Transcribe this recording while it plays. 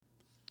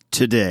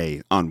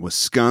Today on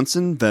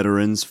Wisconsin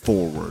Veterans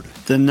Forward.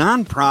 The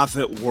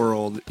nonprofit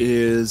world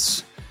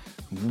is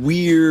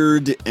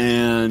weird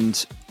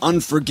and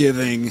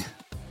unforgiving,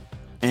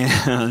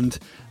 and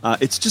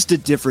it's just a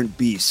different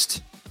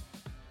beast.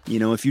 You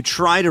know, if you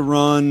try to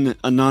run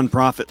a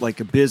nonprofit like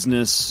a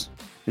business,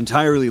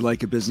 entirely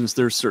like a business,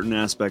 there's certain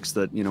aspects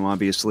that, you know,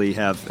 obviously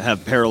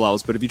have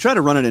parallels. But if you try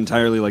to run it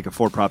entirely like a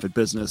for-profit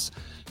business,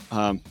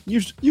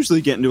 you usually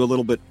get into a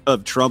little bit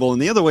of trouble,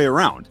 and the other way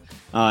around.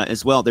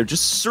 As well. There are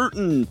just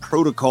certain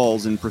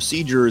protocols and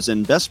procedures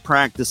and best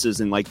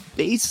practices and like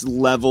base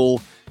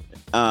level,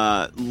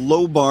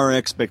 low bar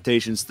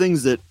expectations,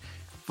 things that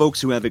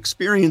folks who have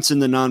experience in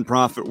the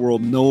nonprofit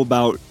world know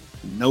about,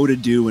 know to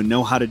do, and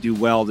know how to do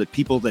well, that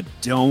people that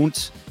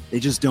don't, they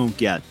just don't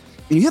get.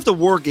 And you have to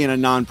work in a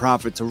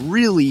nonprofit to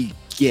really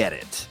get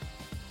it.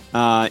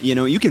 You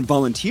know, you can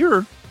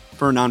volunteer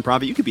for a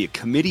nonprofit. You could be a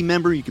committee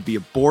member, you could be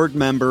a board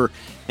member,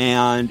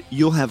 and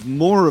you'll have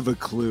more of a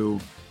clue.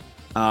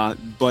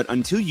 But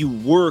until you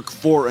work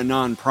for a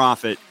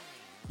nonprofit,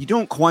 you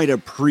don't quite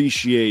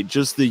appreciate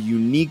just the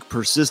unique,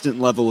 persistent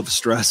level of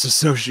stress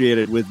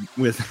associated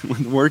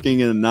with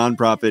working in a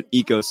nonprofit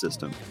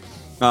ecosystem.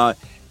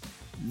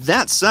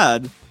 That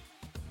said,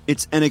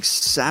 it's an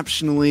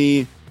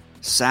exceptionally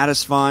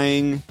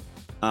satisfying,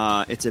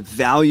 it's a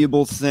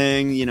valuable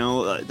thing. You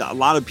know, a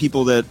lot of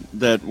people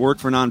that work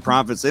for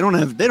nonprofits, they don't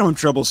have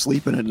trouble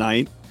sleeping at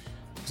night.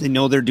 They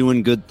know they're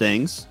doing good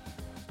things.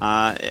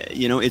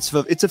 You know, it's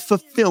a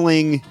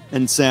fulfilling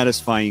and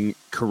satisfying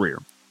career,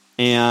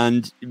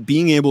 and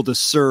being able to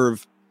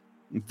serve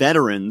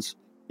veterans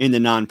in the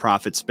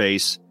nonprofit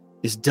space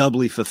is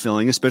doubly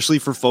fulfilling, especially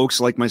for folks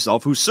like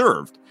myself who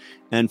served,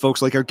 and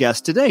folks like our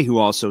guest today who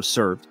also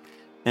served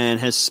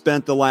and has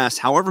spent the last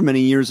however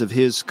many years of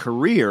his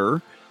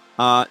career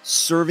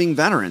serving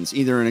veterans,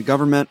 either in a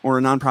government or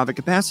a nonprofit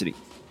capacity.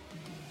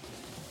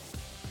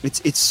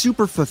 It's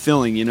super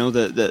fulfilling. You know,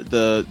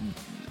 the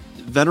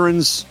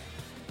veterans.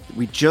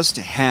 We just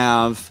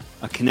have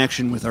a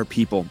connection with our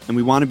people, and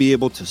we want to be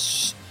able to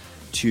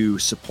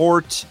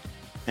support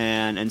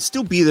and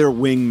still be their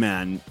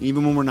wingmen,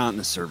 even when we're not in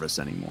the service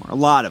anymore. A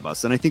lot of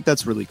us, and I think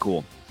that's really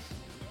cool.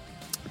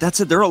 That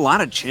said, there are a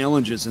lot of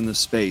challenges in this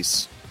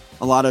space,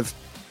 a lot of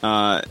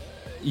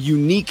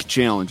unique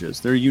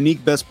challenges. There are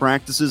unique best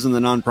practices in the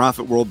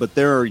nonprofit world, but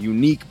there are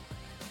unique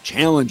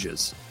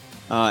challenges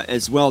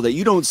as well that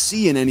you don't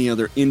see in any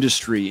other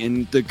industry,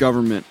 in the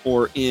government,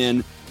 or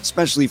in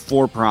especially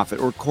for-profit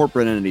or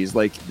corporate entities.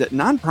 Like, that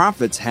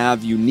nonprofits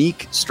have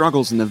unique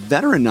struggles, and the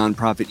veteran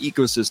nonprofit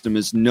ecosystem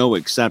is no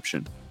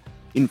exception.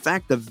 In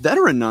fact, the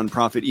veteran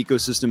nonprofit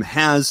ecosystem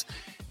has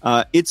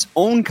its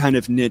own kind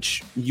of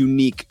niche,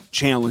 unique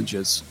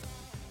challenges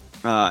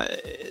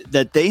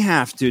that they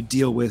have to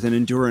deal with and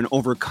endure and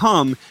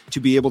overcome to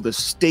be able to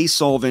stay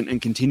solvent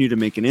and continue to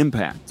make an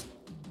impact.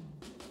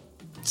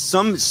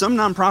 Some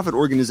nonprofit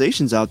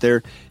organizations out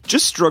there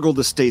just struggle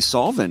to stay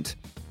solvent,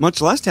 much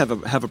less have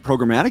a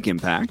programmatic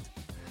impact.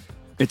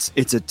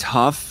 It's a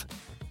tough,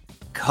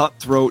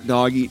 cutthroat,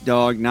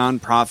 dog-eat-dog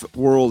nonprofit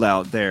world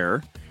out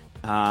there.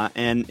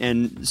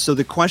 And so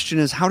the question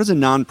is, how does a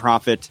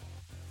nonprofit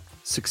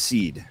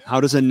succeed? How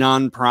does a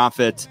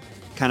nonprofit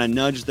kind of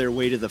nudge their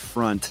way to the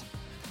front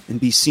and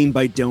be seen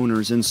by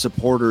donors and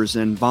supporters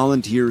and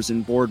volunteers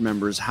and board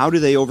members? How do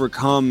they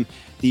overcome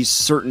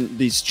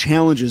these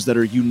challenges that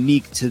are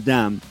unique to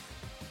them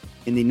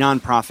in the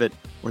nonprofit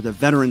or the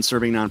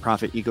veteran-serving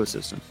nonprofit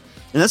ecosystem?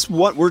 And that's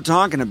what we're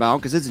talking about,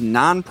 because it's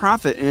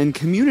Nonprofit and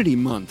Community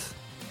Month.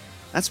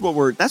 That's what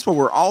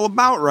we're all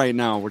about right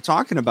now. We're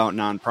talking about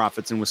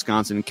nonprofits in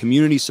Wisconsin,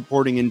 community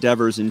supporting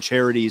endeavors and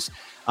charities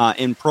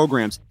and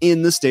programs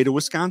in the state of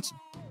Wisconsin.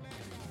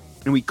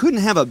 And we couldn't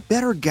have a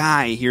better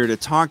guy here to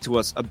talk to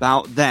us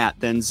about that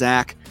than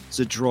Zach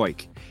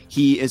Zadroik.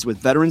 He is with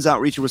Veterans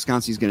Outreach of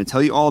Wisconsin. He's going to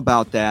tell you all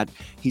about that.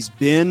 He's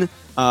been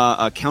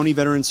a county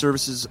veteran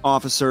services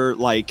officer.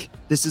 Like,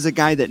 this is a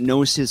guy that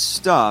knows his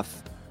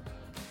stuff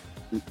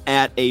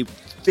at a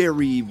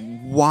very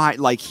wide,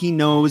 like, he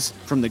knows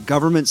from the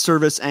government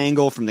service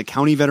angle, from the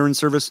county veteran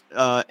service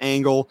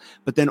angle,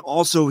 but then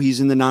also he's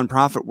in the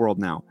nonprofit world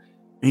now.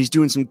 And he's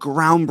doing some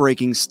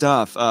groundbreaking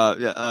stuff.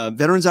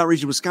 Veterans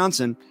Outreach of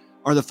Wisconsin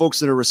are the folks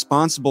that are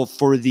responsible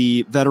for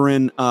the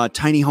veteran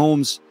tiny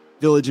homes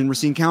village in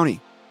Racine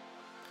County.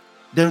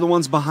 They're the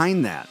ones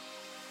behind that.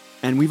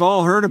 And we've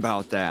all heard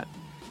about that.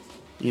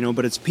 You know,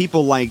 but it's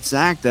people like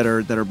Zach that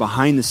are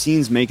behind the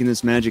scenes making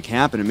this magic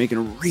happen and making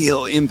a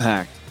real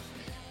impact.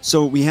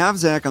 So we have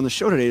Zach on the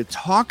show today to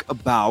talk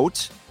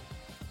about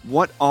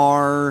what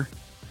are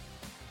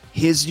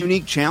his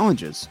unique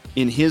challenges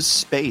in his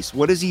space.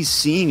 What is he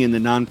seeing in the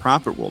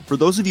nonprofit world? For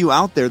those of you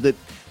out there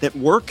that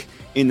work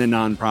in the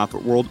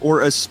nonprofit world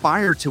or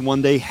aspire to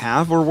one day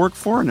have or work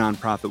for a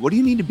nonprofit, what do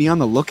you need to be on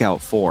the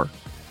lookout for?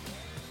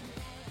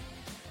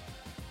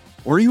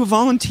 Or are you a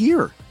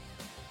volunteer?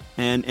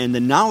 And the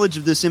knowledge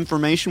of this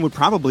information would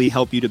probably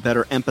help you to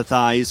better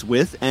empathize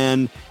with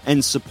and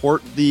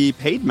support the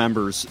paid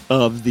members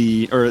of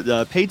the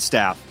paid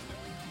staff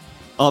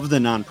of the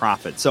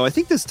nonprofit. So I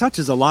think this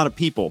touches a lot of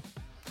people.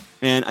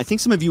 And I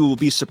think some of you will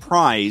be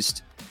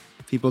surprised,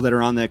 people that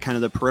are on the kind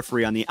of the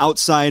periphery, on the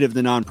outside of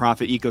the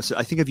nonprofit ecosystem.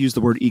 I think I've used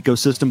the word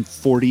ecosystem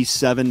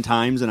 47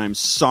 times, and I'm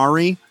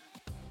sorry.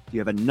 If you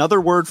have another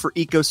word for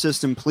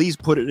ecosystem, please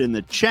put it in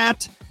the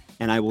chat,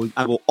 and I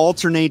will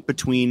alternate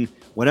between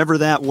whatever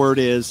that word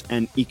is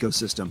and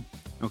ecosystem.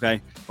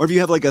 Okay? Or if you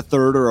have like a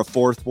third or a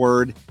fourth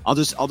word, I'll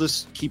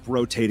just keep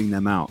rotating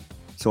them out.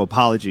 So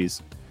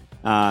apologies.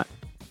 But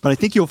I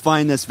think you'll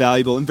find this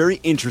valuable and very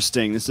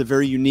interesting. This is a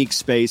very unique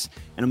space,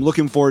 and I'm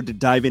looking forward to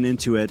diving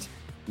into it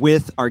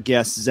with our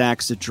guest, Zach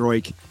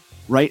Zadroik,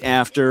 right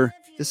after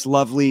this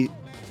lovely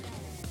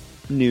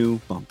new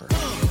bumper.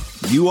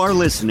 You are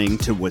listening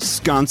to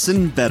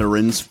Wisconsin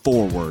Veterans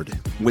Forward,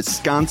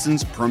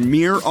 Wisconsin's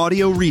premier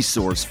audio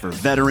resource for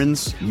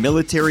veterans,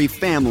 military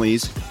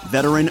families,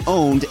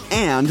 veteran-owned,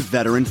 and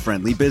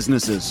veteran-friendly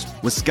businesses.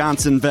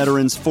 Wisconsin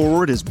Veterans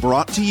Forward is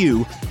brought to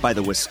you by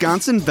the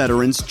Wisconsin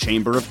Veterans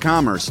Chamber of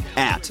Commerce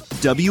at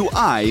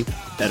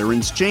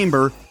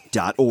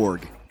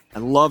wiveteranschamber.org. I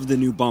love the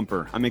new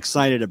bumper. I'm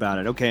excited about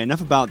it. Okay,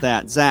 enough about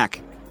that.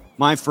 Zach,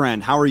 my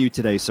friend, how are you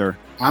today, sir?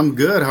 I'm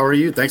good. How are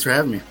you? Thanks for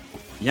having me.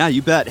 Yeah,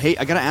 you bet. Hey,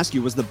 I got to ask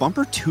you, was the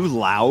bumper too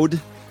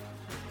loud?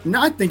 No,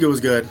 I think it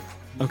was good.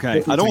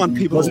 Okay, I don't want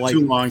people to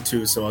too long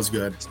too, so it was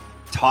good.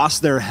 Toss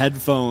their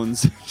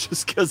headphones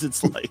just because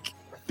it's like,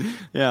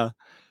 yeah.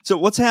 So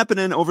what's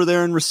happening over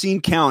there in Racine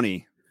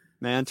County,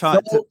 man?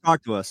 Talk to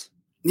us.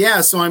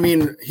 Yeah, so I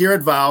mean, here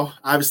at VOW,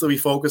 obviously we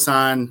focus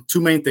on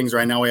two main things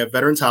right now. We have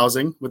veterans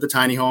housing with the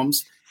tiny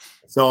homes.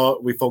 So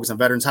we focus on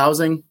veterans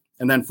housing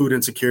and then food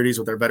insecurities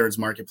with our veterans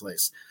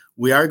marketplace.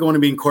 We are going to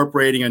be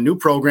incorporating a new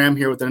program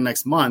here within the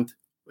next month,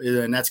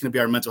 and that's going to be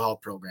our mental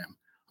health program.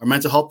 Our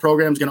mental health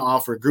program is going to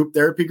offer group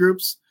therapy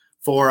groups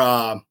for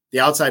the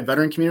outside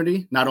veteran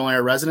community, not only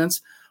our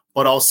residents,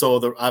 but also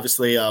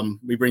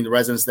we bring the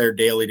residents there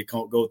daily to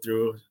go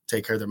through,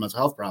 take care of their mental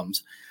health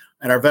problems.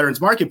 At our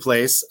veterans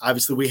marketplace,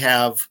 obviously we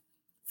have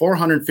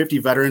 450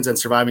 veterans and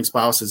surviving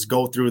spouses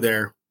go through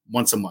there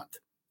once a month,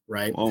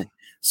 right? Oh.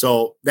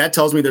 So that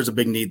tells me there's a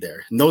big need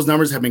there. And those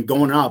numbers have been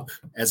going up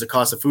as the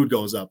cost of food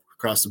goes up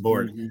across the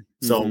board. Mm-hmm.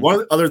 So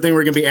one other thing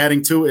we're going to be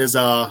adding to is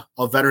a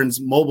veterans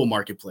mobile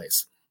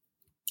marketplace.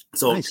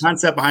 So nice. The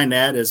concept behind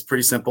that is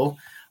pretty simple.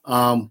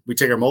 We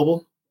take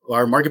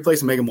our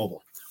marketplace and make it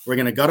mobile. We're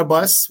going to gut a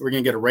bus. We're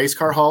going to get a race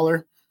car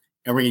hauler.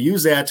 And we're going to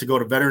use that to go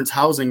to veterans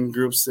housing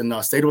groups in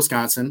the state of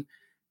Wisconsin.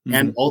 Mm-hmm.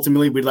 And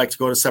ultimately, we'd like to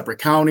go to separate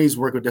counties,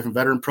 work with different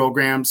veteran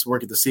programs,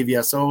 work at the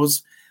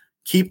CVSOs,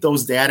 keep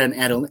those data and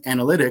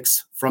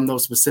analytics from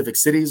those specific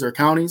cities or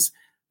counties.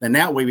 Then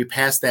that way we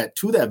pass that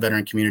to that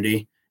veteran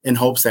community in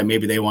hopes that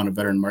maybe they want a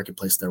veteran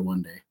marketplace there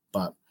one day.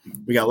 But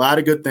we got a lot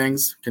of good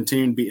things,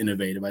 continuing to be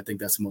innovative. I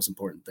think that's the most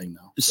important thing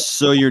now.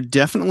 So you're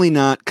definitely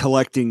not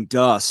collecting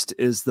dust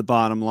is the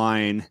bottom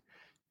line.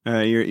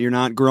 You're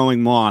not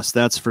growing moss,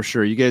 that's for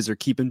sure. You guys are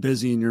keeping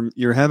busy, and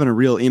you're having a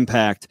real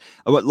impact.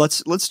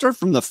 Let's start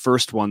from the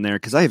first one there,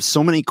 because I have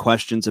so many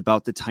questions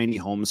about the Tiny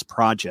Homes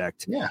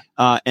project. Yeah,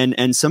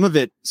 and some of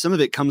it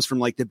comes from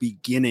like the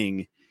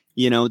beginning.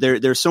 You know,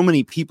 there's so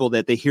many people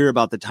that they hear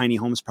about the Tiny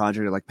Homes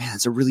project, they're like, man,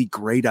 it's a really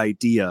great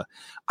idea.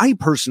 I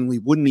personally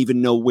wouldn't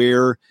even know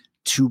where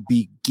to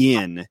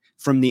begin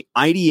from the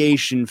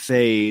ideation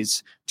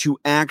phase to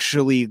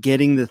actually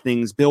getting the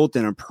things built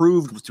and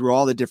approved through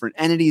all the different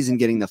entities and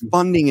getting the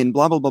funding and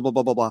blah, blah, blah, blah,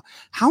 blah, blah, blah.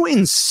 How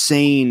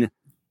insane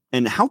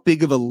and how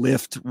big of a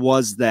lift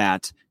was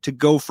that to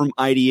go from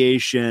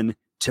ideation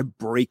to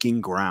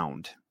breaking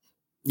ground?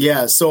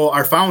 Yeah. So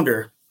our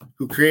founder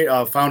who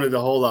founded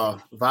the whole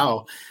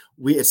VOW,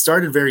 it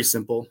started very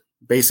simple.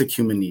 Basic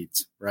human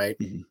needs, right?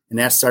 Mm-hmm. And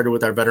that started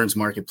with our veterans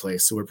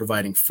marketplace. So we're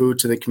providing food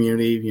to the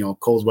community,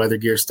 cold weather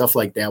gear, stuff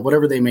like that,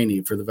 whatever they may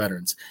need for the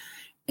veterans.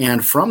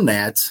 And from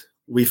that,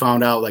 we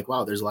found out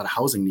wow, there's a lot of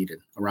housing needed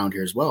around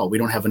here as well. We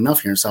don't have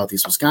enough here in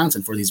Southeast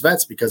Wisconsin for these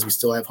vets because we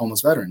still have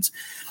homeless veterans.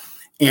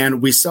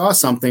 And we saw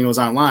something, it was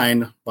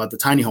online about the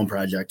Tiny Home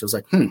Project. It was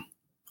like, I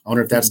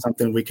wonder if that's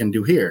something we can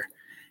do here.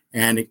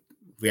 And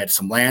we had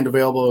some land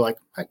available,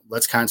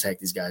 let's contact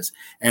these guys.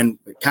 And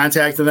we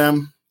contacted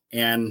them.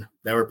 And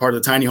they were part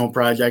of the Tiny Home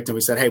Project. And we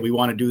said, hey, we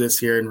want to do this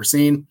here in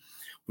Racine.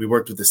 We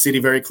worked with the city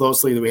very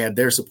closely. We had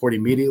their support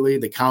immediately.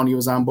 The county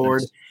was on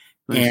board.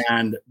 Nice.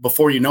 And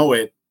before you know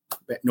it,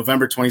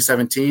 November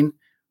 2017,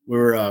 we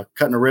were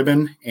cutting a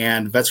ribbon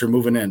and vets were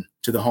moving in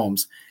to the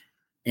homes.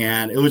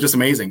 And it was just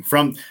amazing.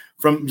 From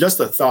just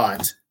a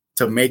thought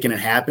to making it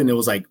happen, it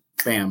was like,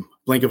 bam,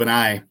 blink of an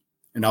eye.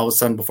 And all of a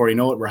sudden, before you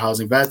know it, we're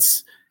housing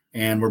vets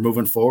and we're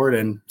moving forward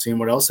and seeing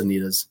what else the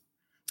need is.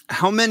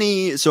 How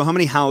many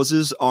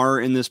houses are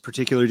in this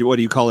particular, what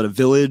do you call it? A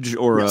village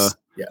or yes.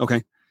 Yeah.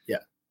 Okay. Yeah.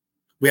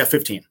 We have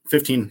 15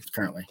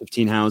 currently.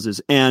 15 houses.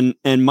 And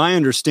my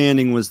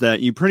understanding was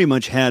that you pretty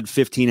much had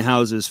 15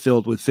 houses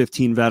filled with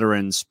 15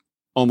 veterans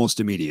almost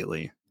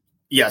immediately.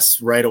 Yes.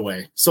 Right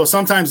away. So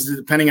sometimes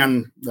depending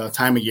on the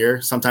time of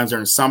year, sometimes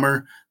during the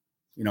summer,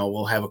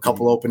 we'll have a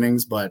couple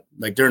openings, but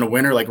like during the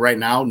winter, like right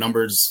now,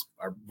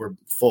 we're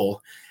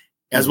full.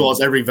 As well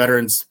as every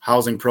veterans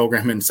housing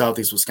program in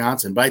Southeast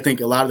Wisconsin. But I think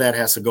a lot of that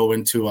has to go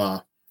into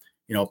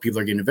people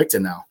are getting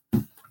evicted now.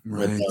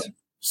 Right.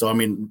 So, I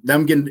mean,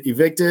 them getting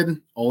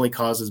evicted only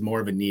causes more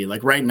of a need.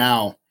 Like right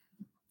now,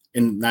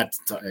 and not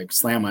to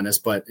slam on this,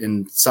 but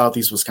in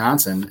Southeast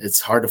Wisconsin,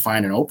 it's hard to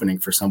find an opening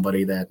for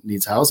somebody that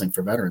needs housing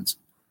for veterans.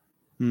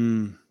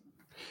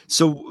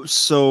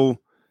 So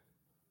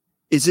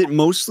is it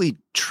mostly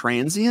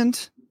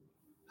transient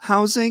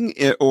housing,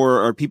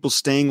 or are people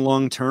staying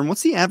long-term?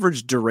 What's the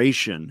average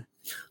duration?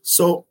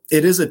 So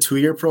it is a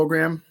 2-year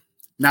program.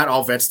 Not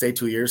all vets stay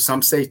 2 years.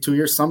 Some stay 2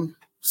 years. Some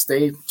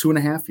stay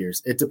 2.5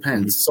 years. It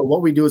depends. So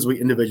what we do is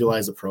we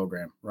individualize the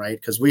program, right?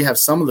 Because we have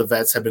some of the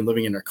vets have been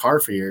living in their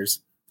car for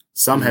years.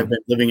 Some have been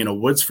living in the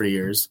woods for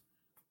years.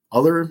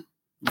 Other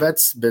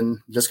vets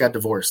just got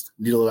divorced,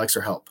 need a little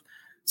extra help.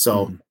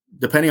 So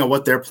depending on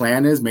what their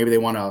plan is, maybe they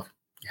want to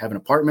have an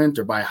apartment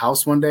or buy a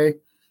house one day,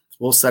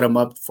 we'll set them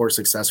up for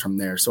success from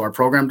there. So our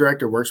program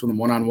director works with them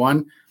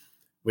one-on-one.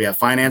 We have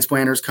finance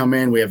planners come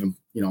in. We have,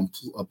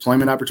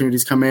 employment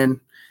opportunities come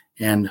in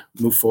and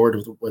move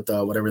forward with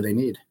whatever they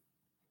need.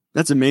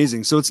 That's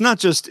amazing. So it's not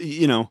just,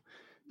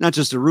 not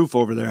just a roof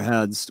over their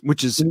heads,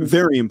 which is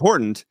very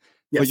important,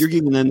 but you're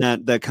giving them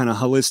that kind of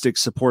holistic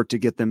support to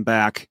get them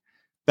back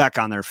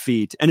on their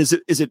feet. And is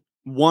it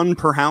one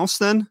per house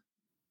then?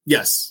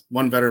 Yes.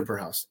 One veteran per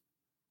house.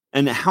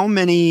 And how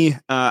many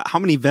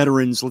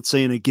veterans, let's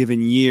say in a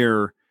given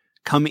year,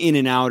 come in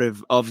and out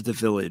of the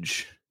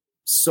village?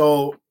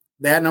 So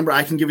that number,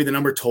 I can give you the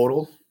number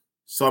total.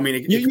 So, I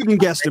mean, you can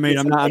guesstimate.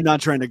 I'm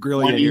not trying to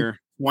grill 20, you here.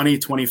 20,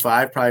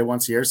 25, probably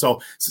once a year. So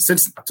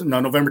since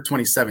November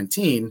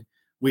 2017,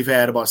 we've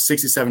had about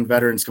 67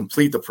 veterans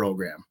complete the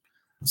program.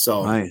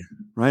 So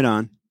right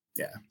on.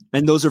 Yeah.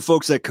 And those are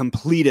folks that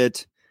complete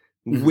it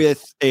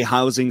with a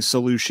housing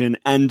solution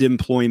and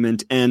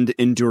employment and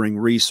enduring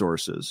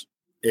resources.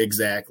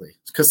 Exactly.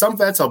 Because some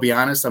vets, I'll be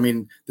honest, I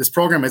mean, this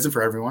program isn't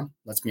for everyone.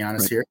 Let's be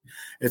honest here.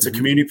 It's a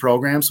community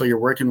program. So you're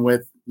working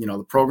with,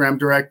 the program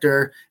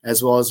director,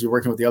 as well as you're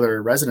working with the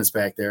other residents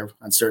back there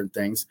on certain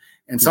things.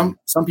 And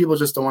some people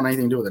just don't want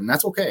anything to do with it. And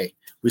that's okay.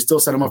 We still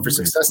set them up for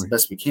success the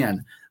best we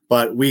can.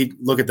 But we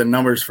look at the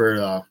numbers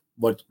for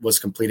what was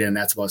completed, and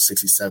that's about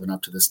 67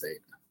 up to this date.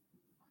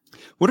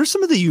 What are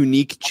some of the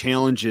unique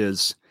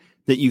challenges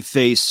that you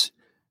face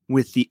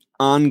with the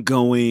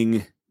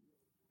ongoing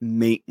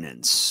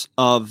maintenance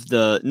of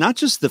not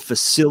just the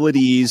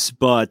facilities,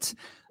 but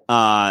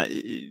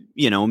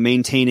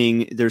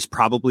maintaining? There's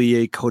probably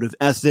a code of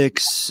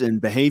ethics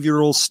and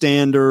behavioral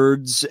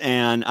standards,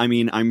 and I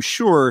mean, I'm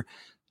sure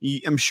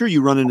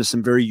you run into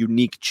some very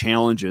unique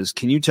challenges.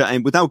 Can you tell,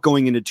 and without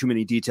going into too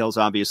many details,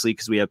 obviously,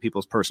 because we have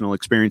people's personal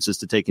experiences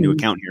to take into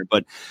account here,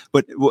 but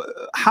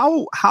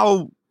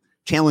how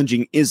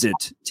challenging is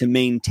it to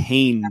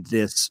maintain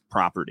this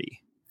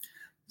property?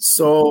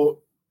 So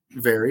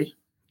very,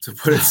 to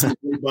put it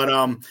simply,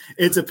 but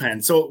it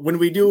depends. So when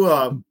we do,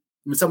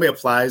 when somebody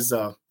applies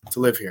to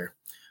live here,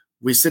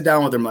 we sit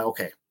down with them like,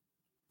 okay,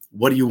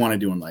 what do you want to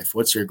do in life?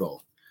 What's your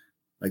goal?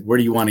 Like, where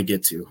do you want to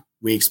get to?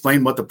 We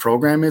explain what the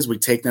program is. We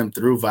take them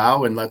through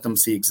VOW and let them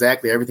see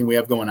exactly everything we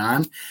have going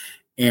on.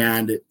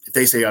 And if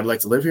they say, I'd like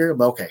to live here,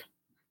 well, okay,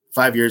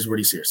 5 years, where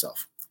do you see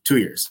yourself? 2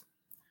 years.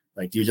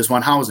 Like, do you just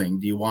want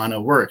housing? Do you want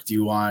to work? Do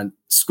you want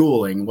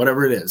schooling?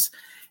 Whatever it is.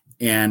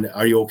 And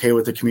are you okay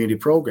with the community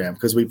program?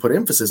 Because we put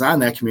emphasis on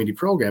that community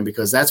program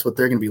because that's what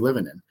they're going to be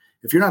living in.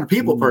 If you're not a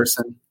people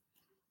person,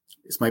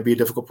 this might be a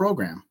difficult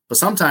program. But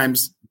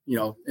sometimes,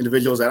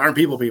 individuals that aren't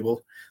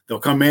people, they'll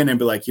come in and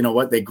be like, you know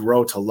what? They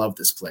grow to love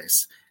this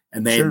place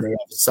and they have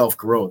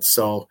self-growth.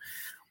 So,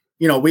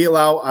 we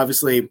allow,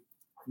 obviously,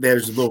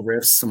 there's little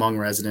rifts among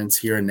residents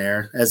here and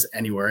there, as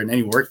anywhere, in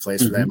any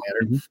workplace for that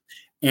matter.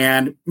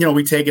 And,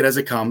 we take it as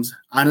it comes.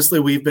 Honestly,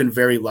 we've been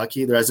very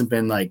lucky. There hasn't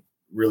been like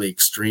really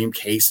extreme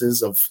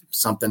cases of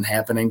something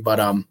happening, but,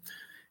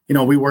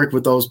 we work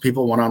with those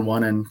people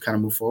one-on-one and kind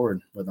of move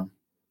forward with them.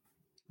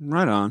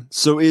 Right on.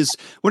 So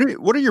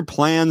what are your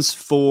plans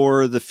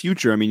for the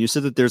future? I mean, you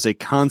said that there's a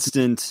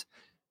constant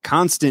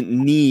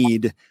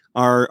need.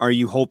 Are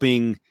you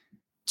hoping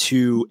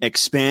to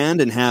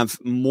expand and have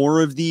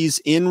more of these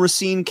in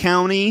Racine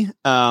County?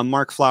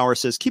 Mark Flower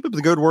says, keep up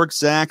the good work,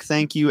 Zach.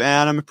 Thank you,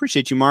 Adam.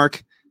 Appreciate you,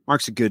 Mark.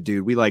 Mark's a good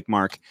dude. We like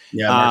Mark.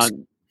 Yeah.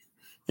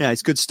 Yeah,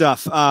 it's good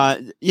stuff.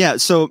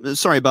 So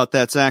sorry about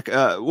that, Zach.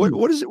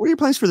 What are your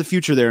plans for the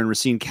future there in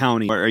Racine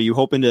County? Are you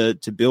hoping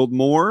to build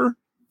more?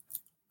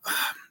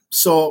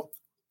 So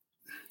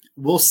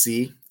we'll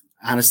see.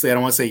 Honestly, I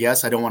don't want to say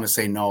yes. I don't want to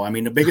say no. I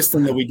mean, the biggest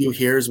thing that we do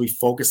here is we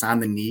focus on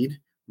the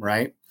need,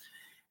 right?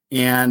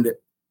 And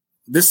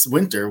this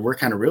winter, we're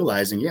kind of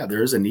realizing,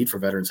 there is a need for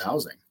veterans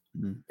housing.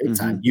 Big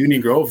time. Union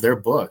Grove, they're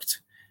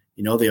booked.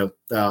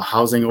 The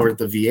housing over at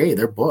the VA,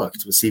 they're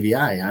booked with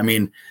CVI. I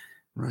mean,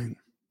 right.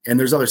 And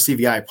there's other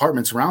CVI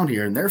apartments around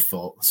here and they're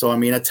full. So, I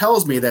mean, it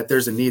tells me that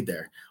there's a need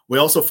there. We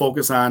also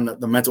focus on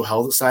the mental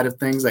health side of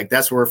things. Like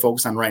that's where we're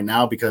focused on right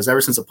now, because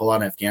ever since the pullout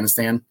in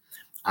Afghanistan,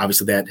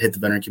 obviously that hit the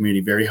veteran community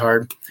very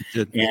hard.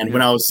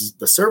 When I was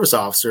the service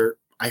officer,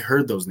 I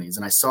heard those needs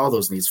and I saw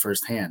those needs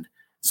firsthand.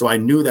 So I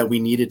knew that we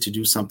needed to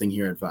do something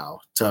here at VOW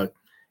to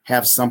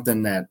have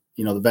something that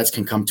the vets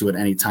can come to at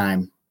any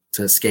time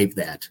to escape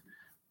that,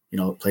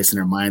 a place in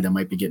their mind that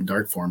might be getting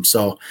dark for them.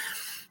 So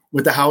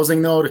with the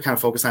housing, though, to kind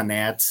of focus on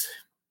that,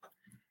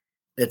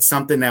 it's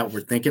something that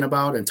we're thinking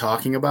about and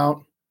talking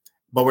about,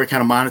 but we're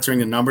kind of monitoring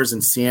the numbers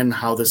and seeing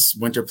how this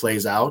winter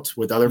plays out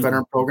with other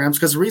veteran programs.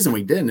 Because the reason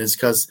we didn't is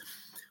because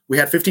we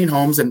had 15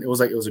 homes, and it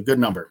was a good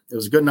number. It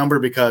was a good number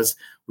because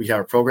we had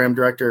a program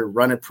director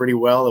run it pretty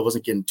well. It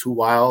wasn't getting too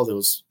wild. It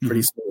was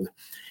pretty smooth.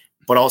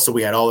 But also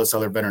we had all this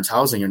other veterans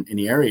housing in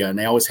the area, and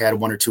they always had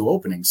 1 or 2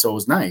 openings. So it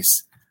was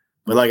nice.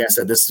 But like I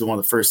said, this is one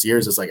of the first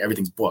years it's like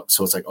everything's booked.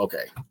 So it's like,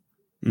 okay,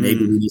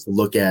 maybe we need to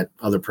look at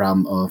other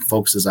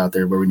focuses out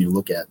there where we need to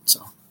look at.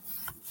 So.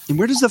 And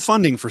where does the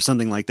funding for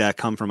something like that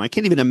come from? I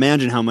can't even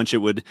imagine how much it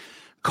would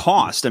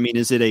cost. I mean,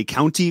 is it a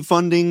county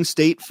funding,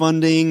 state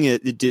funding?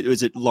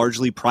 Is it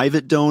largely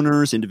private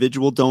donors,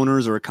 individual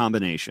donors, or a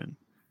combination?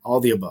 All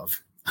the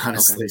above,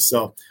 honestly. Okay.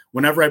 So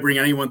whenever I bring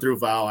anyone through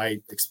VOW, I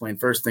explain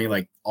first thing,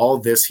 like all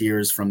this here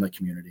is from the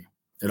community.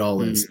 It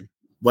all is.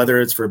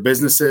 Whether it's for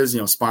businesses,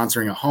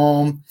 sponsoring a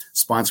home,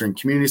 sponsoring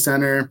community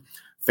center,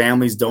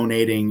 families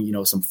donating,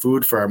 some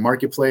food for our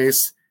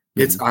marketplace.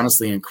 It's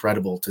honestly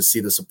incredible to see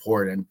the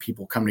support and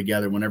people come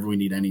together whenever we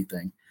need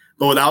anything.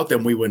 But without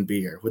them, we wouldn't be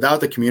here. Without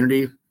the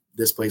community,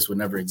 this place would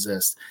never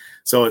exist.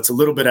 So it's a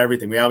little bit of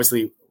everything. We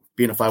obviously,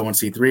 being a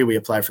 501c3, we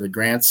apply for the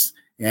grants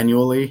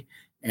annually.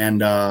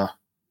 And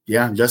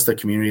just the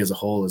community as a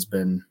whole has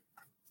been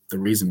the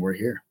reason we're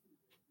here.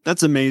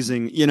 That's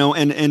amazing.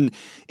 And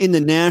in the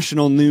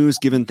national news,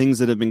 given things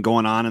that have been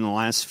going on in the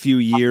last few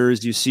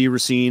years, you see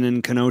Racine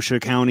and Kenosha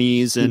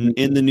counties and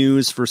in the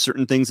news for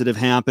certain things that have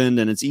happened.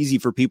 And it's easy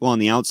for people on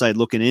the outside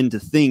looking in to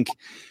think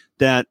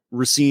that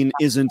Racine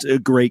isn't a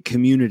great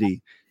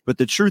community. But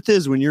the truth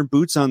is, when you're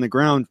boots on the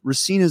ground,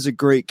 Racine is a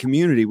great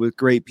community with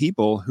great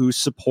people who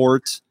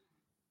support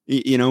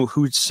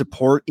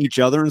each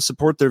other and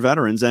support their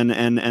veterans.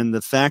 And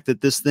the fact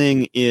that this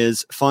thing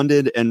is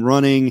funded and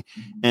running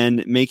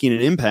and making an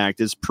impact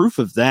is proof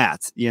of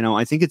that.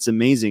 I think it's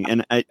amazing.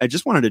 And I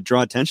just wanted to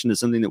draw attention to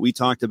something that we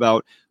talked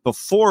about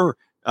before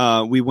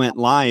we went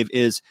live.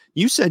 Is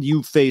you said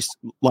you faced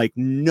like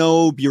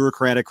no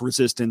bureaucratic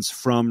resistance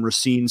from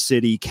Racine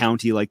City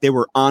County, like they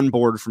were on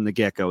board from the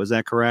get-go. Is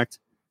that correct?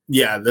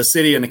 Yeah, the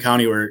city and the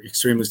county were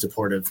extremely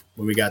supportive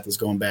when we got this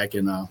going back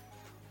in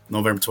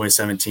November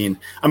 2017.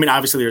 I mean,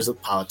 obviously there's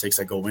politics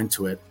that go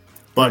into it,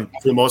 but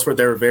for the most part,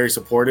 they were very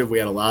supportive. We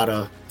had a lot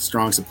of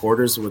strong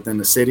supporters within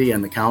the city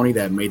and the county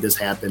that made this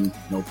happen.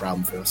 No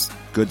problem for us.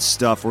 Good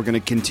stuff. We're going to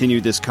continue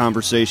this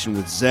conversation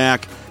with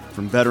Zach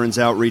from Veterans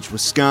Outreach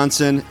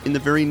Wisconsin in the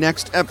very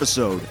next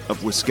episode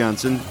of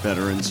Wisconsin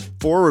Veterans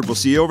Forward. We'll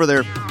see you over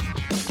there.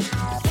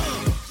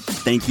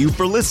 Thank you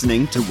for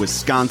listening to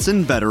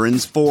Wisconsin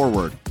Veterans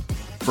Forward,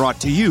 brought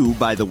to you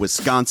by the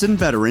Wisconsin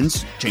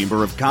Veterans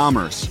Chamber of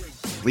Commerce.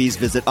 Please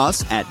visit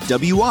us at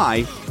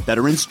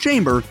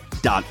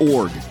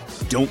wiveteranschamber.org.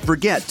 Don't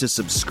forget to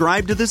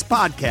subscribe to this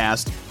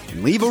podcast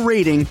and leave a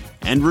rating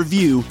and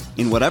review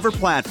in whatever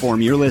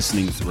platform you're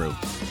listening through.